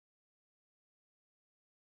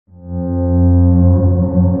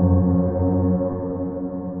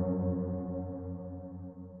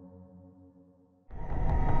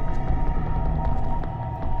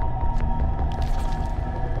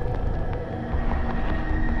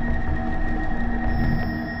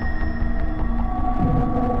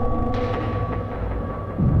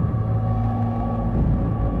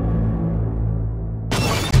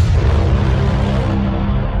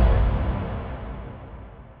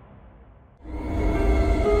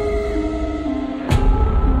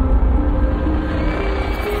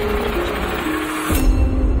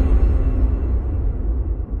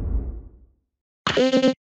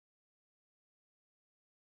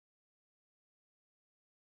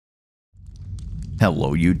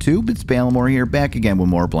Hello YouTube, it's Ballamore here, back again with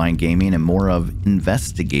more blind gaming and more of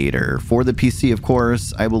Investigator. For the PC, of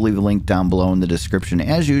course, I will leave a link down below in the description.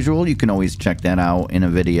 As usual, you can always check that out in a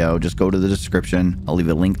video. Just go to the description. I'll leave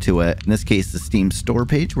a link to it. In this case, the Steam store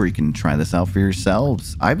page where you can try this out for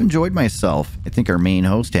yourselves. I've enjoyed myself. I think our main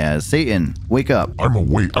host has. Satan, wake up. I'm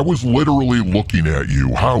awake. I was literally looking at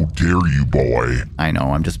you. How dare you, boy? I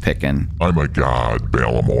know, I'm just picking. I'm a god,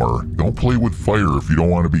 Ballamore. Don't play with fire if you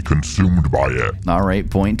don't want to be consumed by it. All right,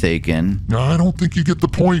 point taken. I don't think you get the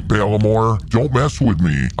point, Ballamore. Don't mess with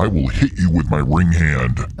me. I will hit you with my ring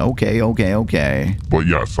hand. Okay. But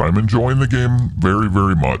yes, I'm enjoying the game very,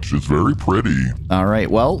 very much. It's very pretty. All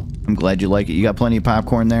right, well, I'm glad you like it. You got plenty of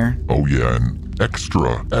popcorn there? Oh yeah, and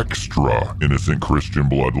extra innocent Christian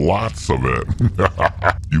blood. Lots of it.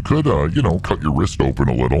 You could, cut your wrist open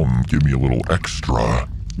a little and give me a little extra.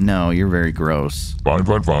 No, you're very gross.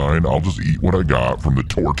 Fine. I'll just eat what I got from the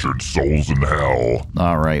tortured souls in hell.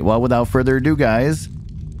 All right. Well, without further ado, guys,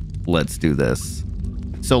 let's do this.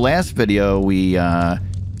 So last video, we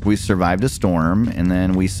survived a storm, and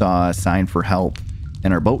then we saw a sign for help,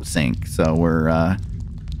 and our boat sank. So we're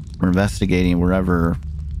investigating whoever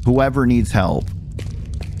needs help.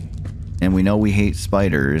 And we know we hate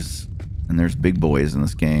spiders, and there's big boys in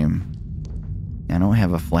this game. I don't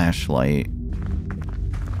have a flashlight.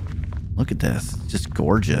 Look at this. It's just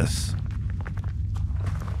gorgeous.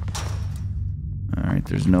 Alright,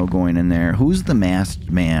 there's no going in there. Who's the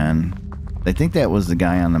masked man? I think that was the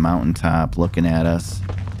guy on the mountaintop looking at us.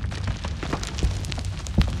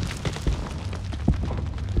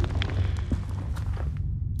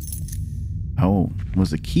 Oh,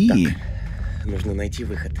 was a key. Так, нужно найти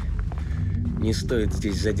выход. Не стоит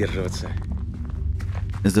здесь задерживаться.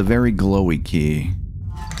 It's a very glowy key.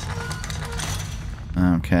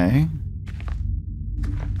 Okay.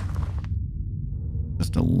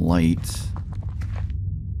 Just a light.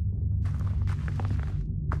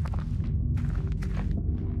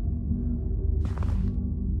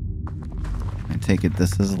 I take it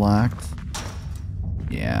this is locked?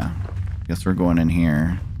 Yeah. Guess we're going in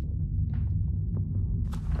here.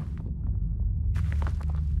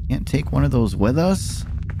 Can't take one of those with us?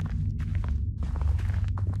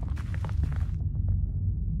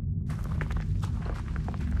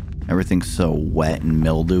 Everything's so wet and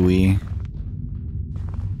mildewy.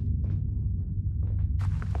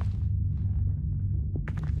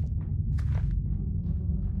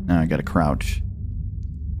 Now I gotta crouch.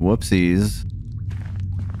 Whoopsies.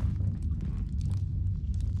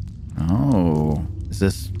 Oh, is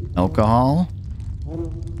this alcohol?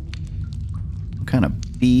 What kind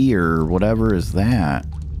of bee or whatever is that?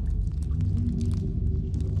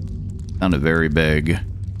 Sounded very big.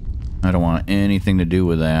 I don't want anything to do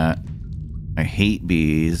with that. I hate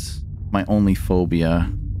bees. My only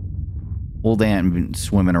phobia. Old aunt been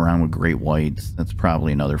swimming around with great whites. That's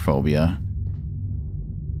probably another phobia.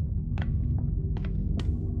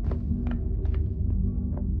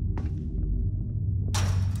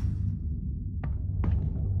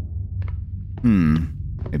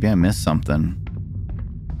 Maybe I missed something.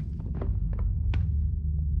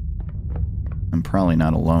 I'm probably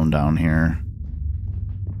not alone down here.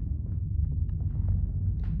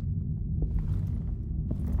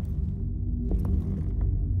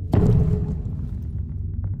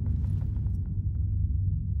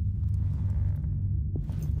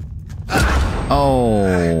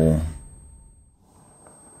 Oh.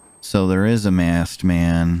 So there is a masked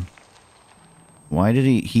man. Why did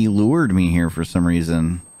he lured me here for some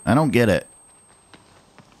reason? I don't get it.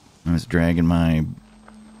 I was dragging my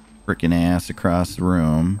frickin' ass across the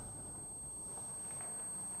room.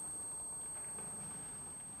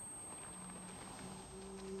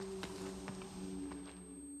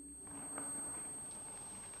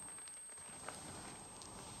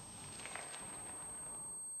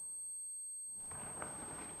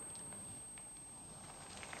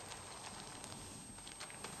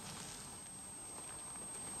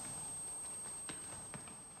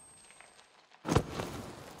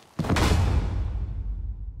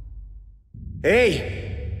 Эй!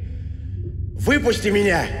 Выпусти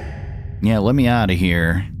меня! Yeah, let me out of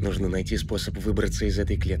here. Нужно найти способ выбраться из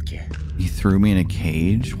этой клетки. He threw me in a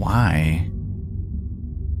cage? Why?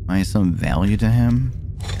 Am I some value to him?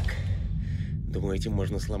 Так, думаю, этим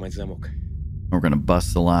можно сломать замок. We're gonna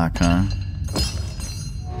bust the lock, huh?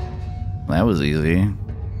 That was easy.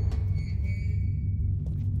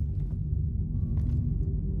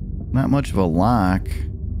 Not much of a lock.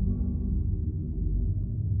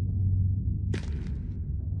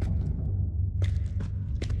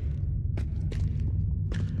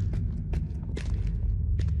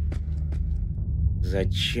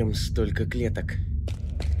 Зачем столько клеток?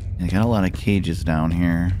 They got a lot of cages down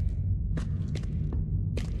here.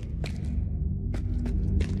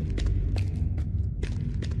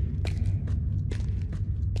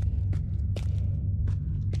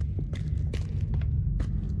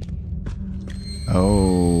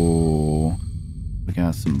 Oh, we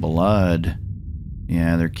got some blood.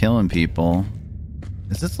 Yeah, they're killing people.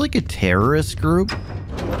 Is this like a terrorist group?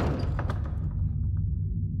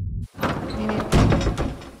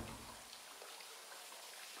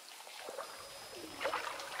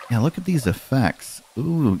 Yeah, look at these effects.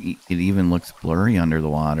 Ooh, it even looks blurry under the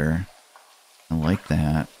water. I like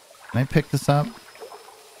that. Can I pick this up?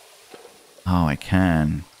 Oh, I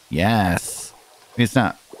can. Yes. I mean, it's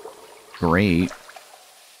not great,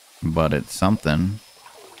 but it's something.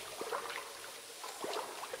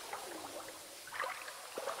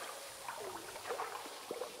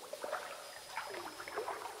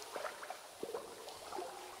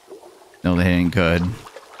 No, they ain't good.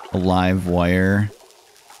 A live wire.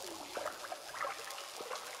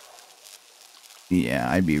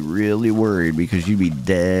 Yeah, I'd be really worried because you'd be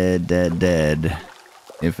dead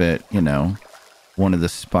if it, you know, one of the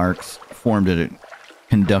sparks formed a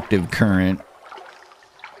conductive current.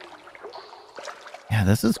 Yeah,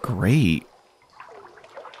 this is great.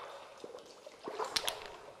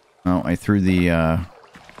 Oh, I threw the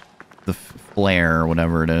flare or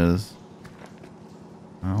whatever it is.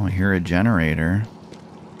 Oh, I hear a generator.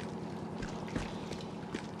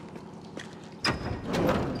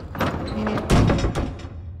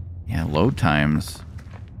 Yeah, load times.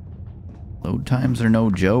 Load times are no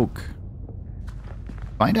joke.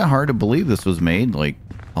 Find it hard to believe this was made like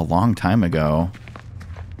a long time ago.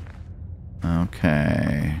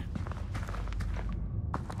 Okay.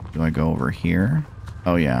 Do I go over here?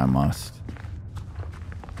 Oh yeah, I must.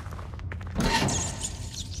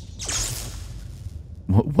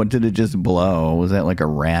 What did it just blow? Was that like a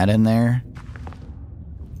rat in there?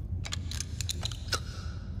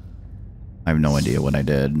 I have no idea what I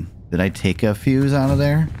did. Did I take a fuse out of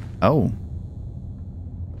there? Oh.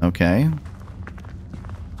 Okay.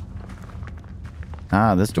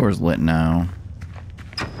 Ah, this door's lit now.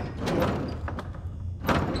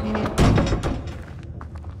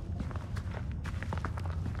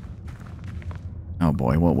 Oh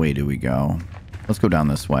boy, what way do we go? Let's go down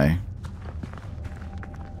this way.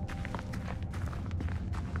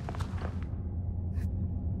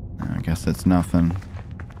 I guess it's nothing.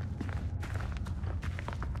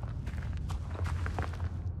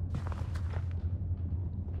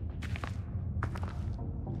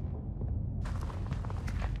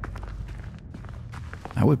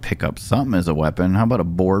 I would pick up something as a weapon. How about a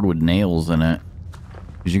board with nails in it?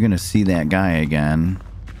 Because you're going to see that guy again.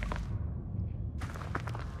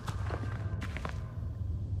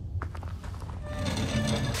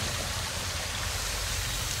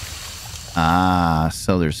 Ah,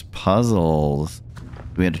 so there's puzzles.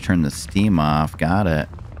 We had to turn the steam off. Got it.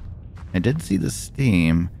 I did see the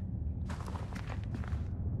steam.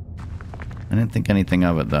 I didn't think anything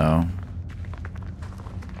of it, though.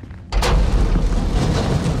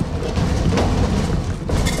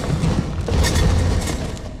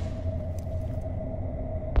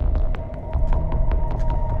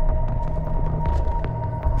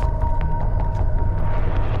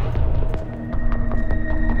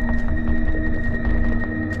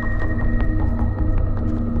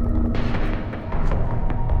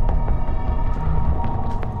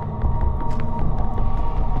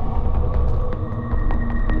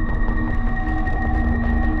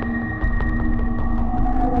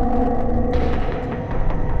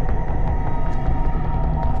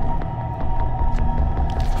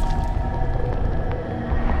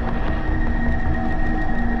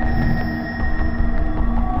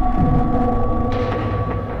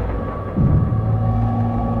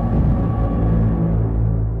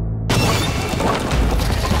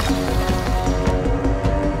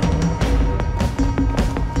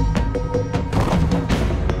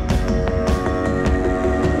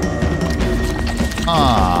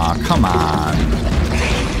 Aw, come on.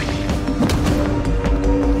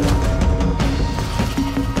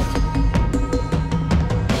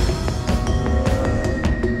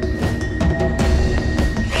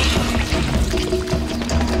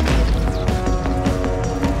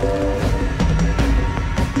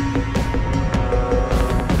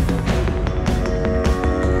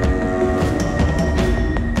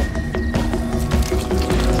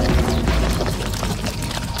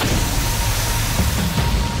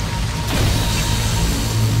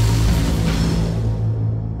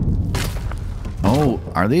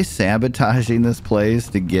 Are they sabotaging this place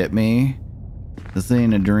to get me? This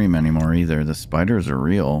ain't a dream anymore either. The spiders are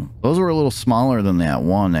real. Those were a little smaller than that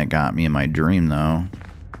one that got me in my dream, though.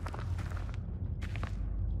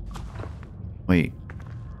 Wait.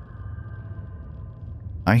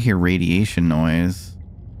 I hear radiation noise.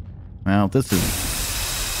 Well, if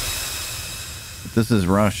this is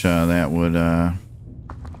Russia, that wouldn't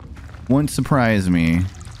surprise me.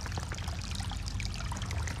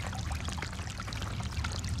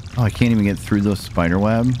 Oh, I can't even get through the spider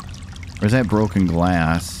web. Or is that broken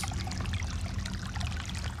glass?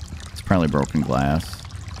 It's probably broken glass.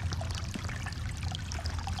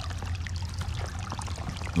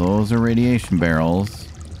 Those are radiation barrels.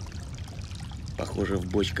 Похоже,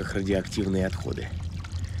 в бочках радиоактивные отходы.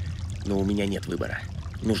 Но у меня нет выбора.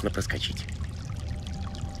 Нужно проскочить.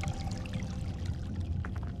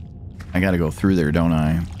 I gotta go through there, don't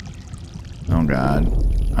I? Oh god.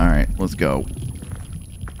 Alright, let's go.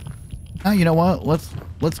 Oh, you know what?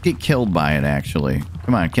 Let's get killed by it, actually.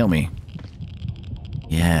 Come on, kill me.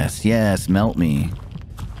 Yes, yes, melt me.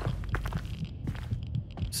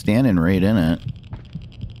 Standing right in it.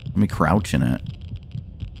 Let me crouch in it.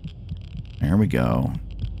 There we go.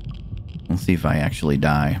 Let's see if I actually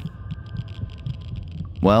die.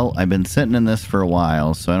 Well, I've been sitting in this for a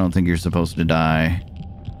while, so I don't think you're supposed to die.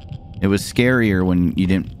 It was scarier when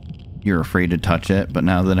you're afraid to touch it, but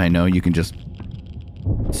now that I know you can just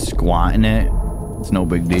squat in it, it's no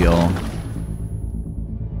big deal.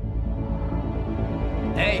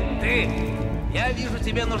 Эй, ты! Я вижу,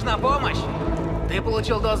 тебе нужна помощь. Ты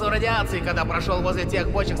получил дозу радиации, когда прошел возле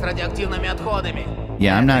тех бочек с радиоактивными отходами.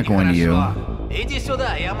 Yeah, I'm not going to you. Иди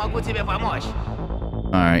сюда, я могу тебе помочь.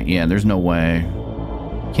 Alright, yeah, there's no way.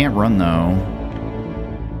 Can't run, though.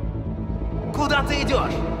 Куда ты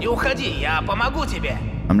идешь? Не уходи, я помогу тебе.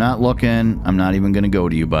 I'm not looking. I'm not even gonna go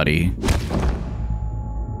to you, buddy.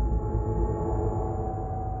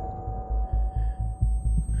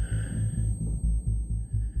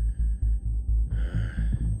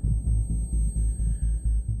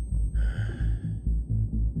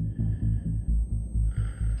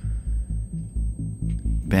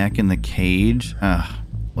 Back in the cage? Ugh,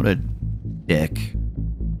 what a dick.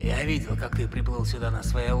 Я видел, как ты приплыл сюда на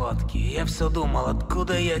своей лодке, и я все думал,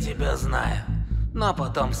 откуда я тебя знаю. Но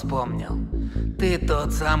потом вспомнил. Ты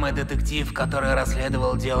тот самый детектив, который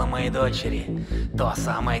расследовал дело моей дочери. То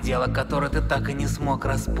самое дело, которое ты так и не смог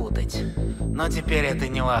распутать. Но теперь это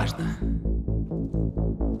не важно.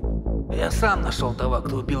 Я сам нашел того,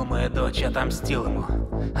 кто убил мою дочь, и отомстил ему.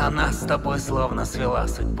 А нас с тобой словно свела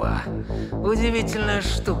судьба. Удивительная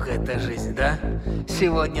штука эта жизнь, да?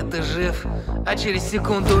 Сегодня ты жив, а через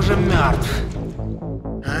секунду уже мертв.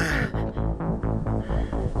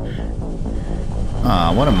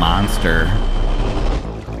 Ah, what a monster.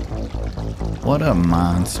 What a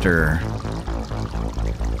monster.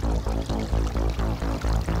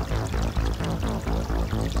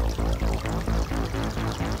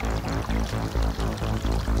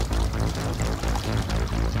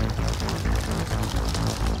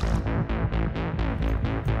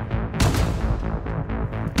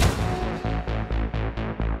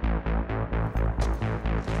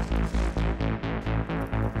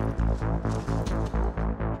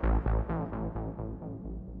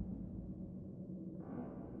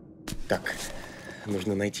 Так,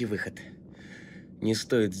 нужно найти выход. Не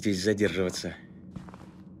стоит здесь задерживаться.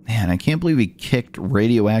 Man, I can't believe he kicked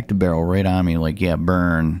radioactive barrel right on me like, yeah,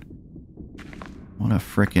 burn. What a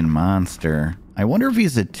freaking monster. I wonder if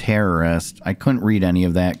he's a terrorist. I couldn't read any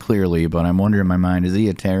of that clearly, but I'm wondering in my mind, is he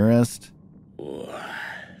a terrorist? О,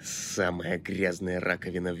 самая грязная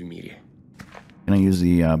раковина в мире. Can I use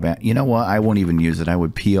the, you know what? I won't even use it. I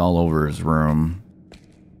would pee all over his room.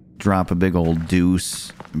 Drop a big old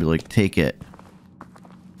deuce and be like, take it.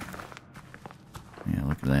 Yeah,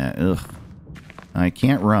 look at that. Ugh. I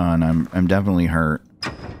can't run. I'm definitely hurt.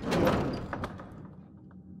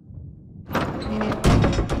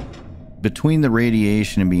 Between the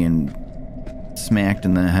radiation and being smacked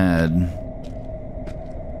in the head,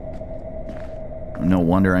 no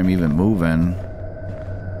wonder I'm even moving.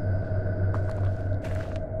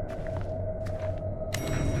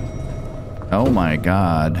 Oh my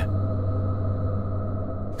god.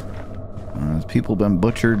 People been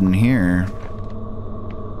butchered in here.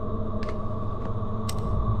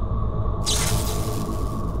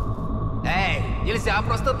 Эй, нельзя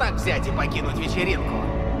просто так взять и покинуть вечеринку.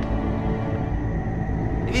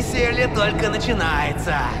 Веселье только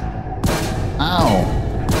начинается. Ow.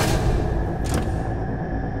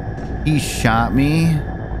 He shot me.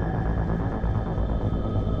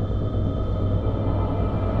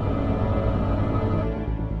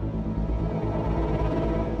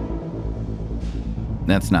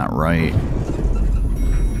 That's not right.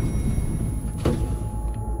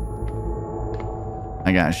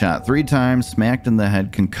 I got shot 3 times, smacked in the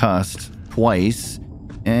head, concussed twice,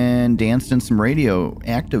 and danced in some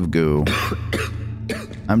radioactive goo.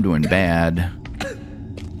 I'm doing bad.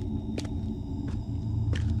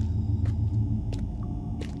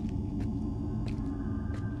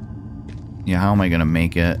 Yeah, how am I gonna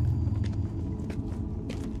make it?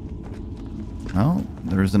 Oh,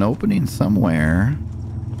 there's an opening somewhere.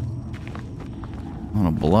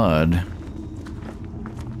 Oh, blood.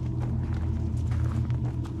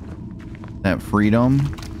 That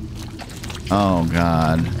freedom? Oh,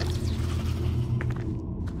 God.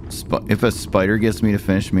 If a spider gets me to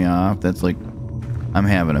finish me off, that's like... I'm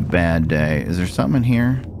having a bad day. Is there something in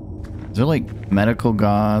here? Is there like medical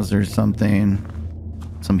gauze or something?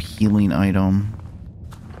 Some healing item?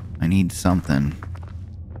 I need something.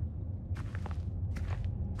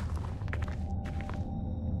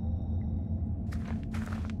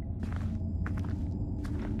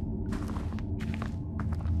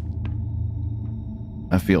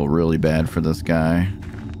 I feel really bad for this guy.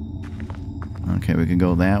 Okay, we can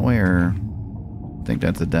go that way, or I think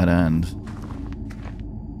that's a dead end.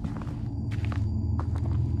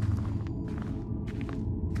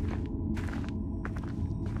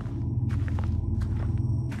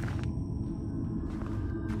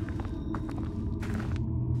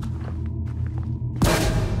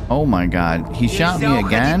 Oh my God, he shot me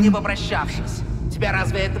again? Тебя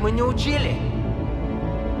разве этому не учили?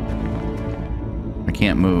 I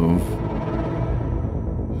can't move.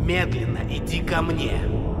 Медленно иди ко мне.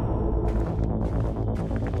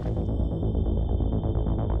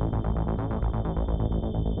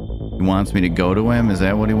 He wants me to go to him? Is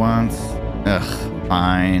that what he wants? Ugh,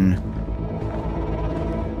 fine.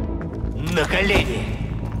 На колени.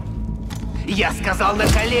 Я сказал на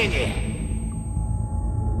колени.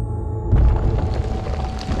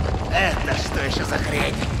 Это что еще за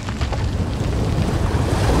хрень?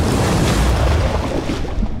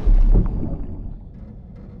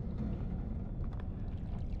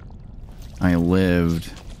 I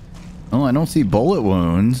lived. Oh, I don't see bullet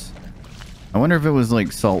wounds. I wonder if it was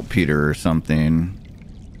like saltpeter or something.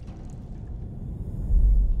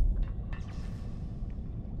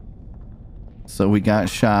 So we got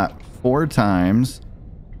shot 4 times,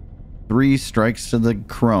 3 strikes to the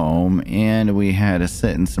chrome, and we had to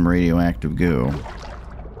sit in some radioactive goo.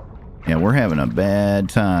 Yeah, we're having a bad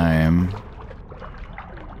time.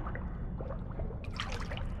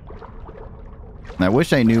 I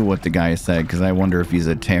wish I knew what the guy said, because I wonder if he's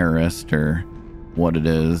a terrorist or what it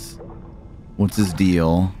is. What's his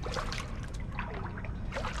deal?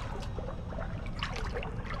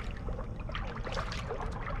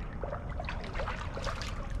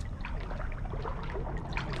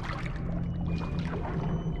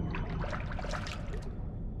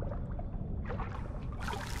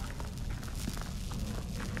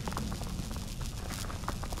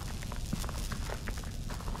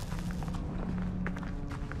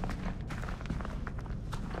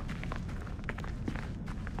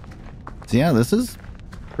 So yeah, this is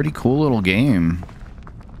a pretty cool little game.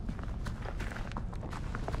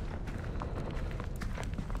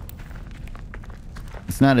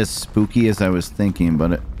 It's not as spooky as I was thinking,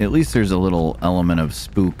 but at least there's a little element of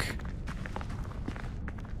spook.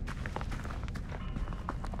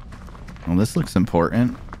 Well, this looks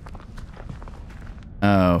important.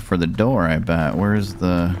 Oh, for the door, I bet. Where's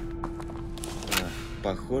the...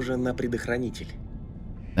 Похоже на предохранитель.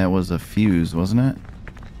 That was a fuse, wasn't it?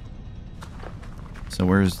 So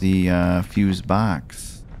where's the fuse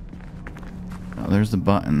box? Oh, there's the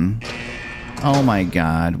button. Oh my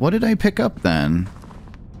God. What did I pick up then?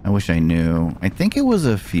 I wish I knew. I think it was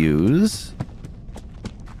a fuse.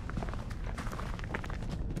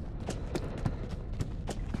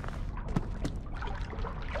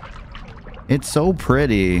 It's so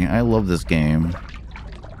pretty. I love this game.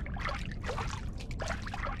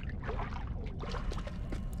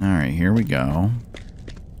 Alright, here we go.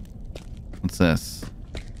 What's this?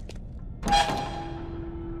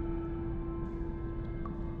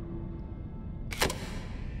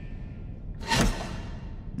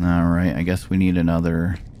 Alright, I guess we need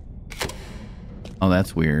another... Oh,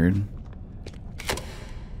 that's weird.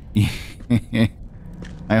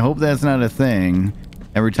 I hope that's not a thing.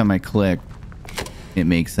 Every time I click, it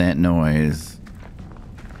makes that noise.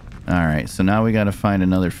 Alright, so now we gotta find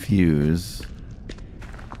another fuse.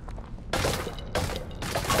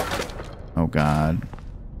 Oh God.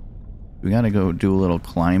 We gotta go do a little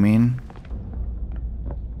climbing.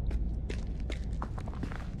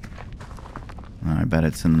 Oh, I bet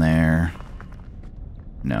it's in there.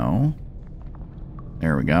 No.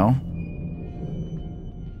 There we go.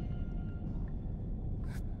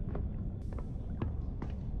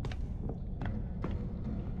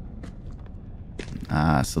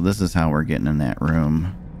 Ah, so this is how we're getting in that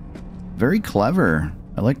room. Very clever.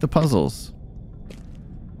 I like the puzzles.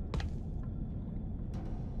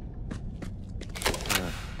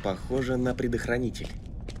 Похоже на предохранитель.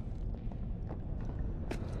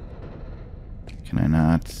 Can I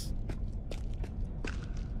not?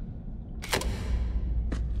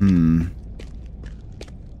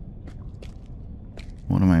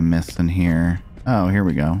 What am I missing here? Oh, here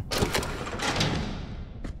we go.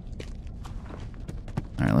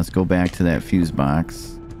 Alright, let's go back to that fuse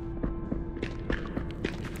box.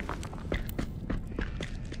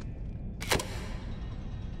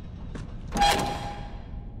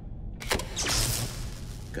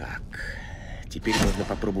 Так, теперь можно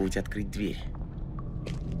попробовать открыть дверь.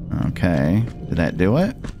 Okay, did that do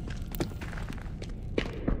it?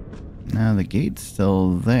 No, the gate's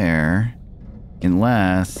still there.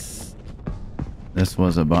 Unless this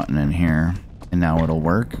was a button in here. And now it'll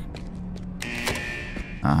work.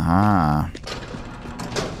 Aha.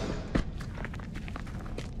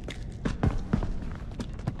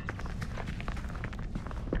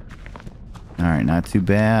 Alright, not too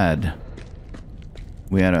bad.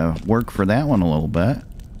 We had to work for that one a little bit.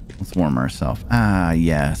 Let's warm ourselves. Ah,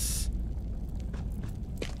 yes.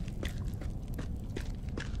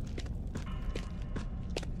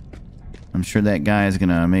 I'm sure that guy is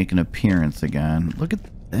gonna make an appearance again. Look at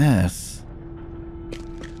this.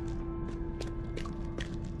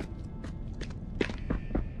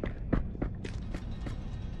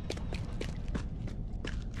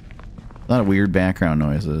 A lot of weird background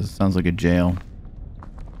noises. Sounds like a jail.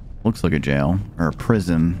 Looks like a jail. Or a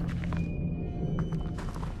prison.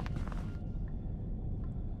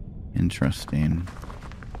 Interesting.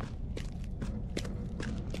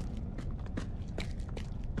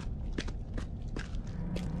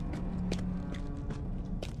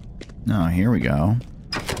 Oh, here we go.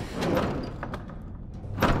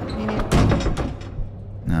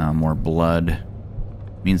 Oh, more blood.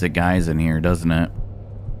 Means a guy's in here, doesn't it?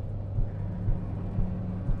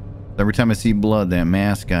 Every time I see blood, that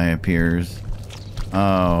mask guy appears.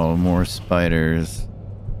 Oh, more spiders.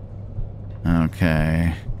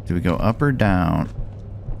 Okay. Do we go up or down?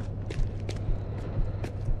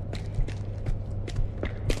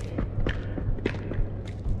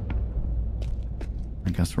 I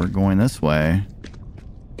guess we're going this way.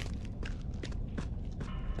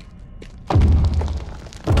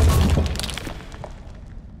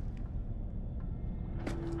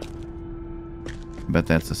 Bet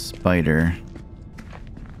that's a spider.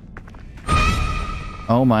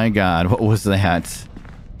 Oh my god, what was that?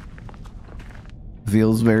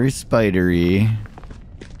 Feels very spidery.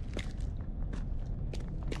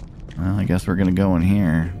 Well, I guess we're gonna go in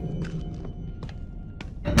here.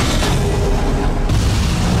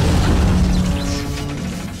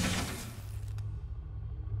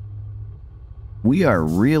 We are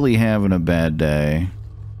really having a bad day.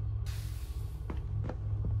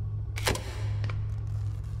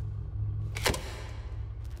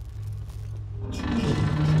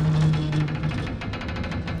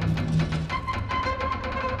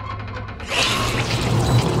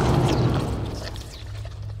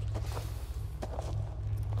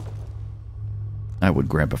 I would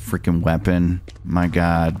grab a freaking weapon. My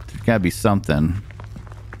god, there's gotta be something.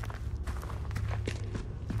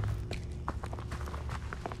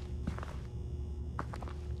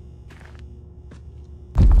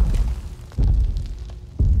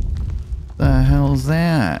 The hell's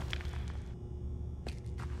that?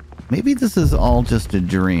 Maybe this is all just a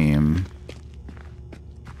dream.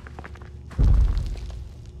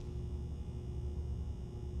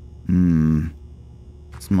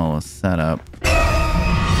 Smell a setup.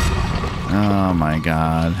 Oh my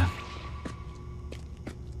god.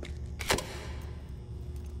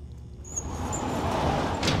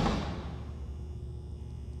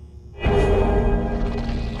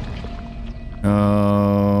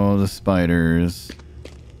 Oh, the spiders.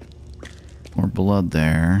 More blood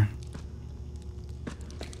there.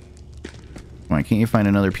 Come on, can't you find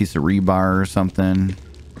another piece of rebar or something?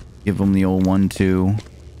 Give them the old 1-2.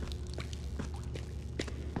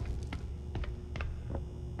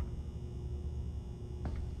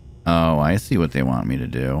 Oh, I see what they want me to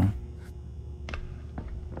do.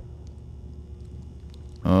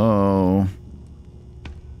 Oh.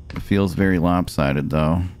 It feels very lopsided,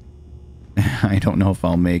 though. I don't know if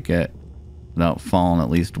I'll make it without falling at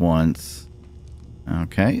least once.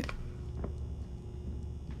 Okay.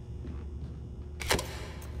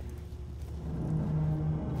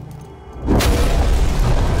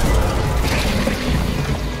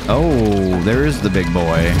 Oh, there's the big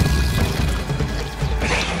boy.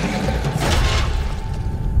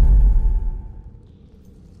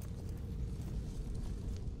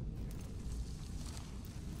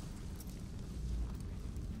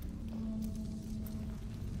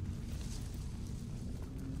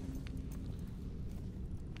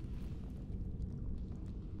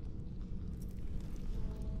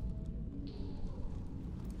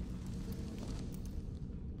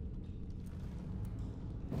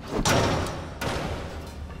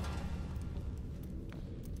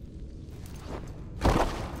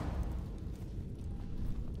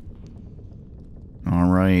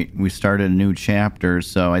 right. We started a new chapter,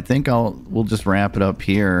 so I think we'll just wrap it up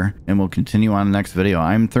here and we'll continue on the next video.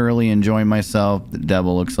 I'm thoroughly enjoying myself. The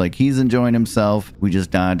devil looks like he's enjoying himself. We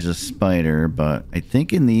just dodged a spider, but I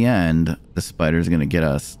think in the end, the spider's gonna get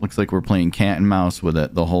us. Looks like we're playing cat and mouse with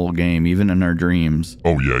it the whole game, even in our dreams.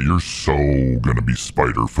 Oh yeah, you're so gonna be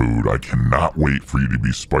spider food. I cannot wait for you to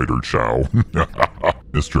be spider chow.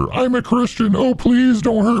 Mr. I'm a Christian. Oh, please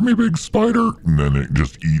don't hurt me, big spider. And then it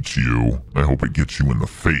just eats you. I hope it gets you in the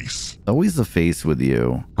face. Always the face with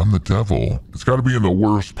you. I'm the devil. It's got to be in the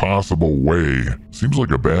worst possible way. Seems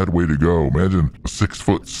like a bad way to go. Imagine a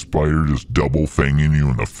 6-foot spider just double fanging you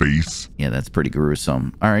in the face. Yeah, that's pretty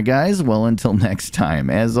gruesome. All right, guys. Well, until next time,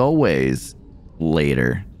 as always,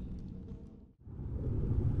 later.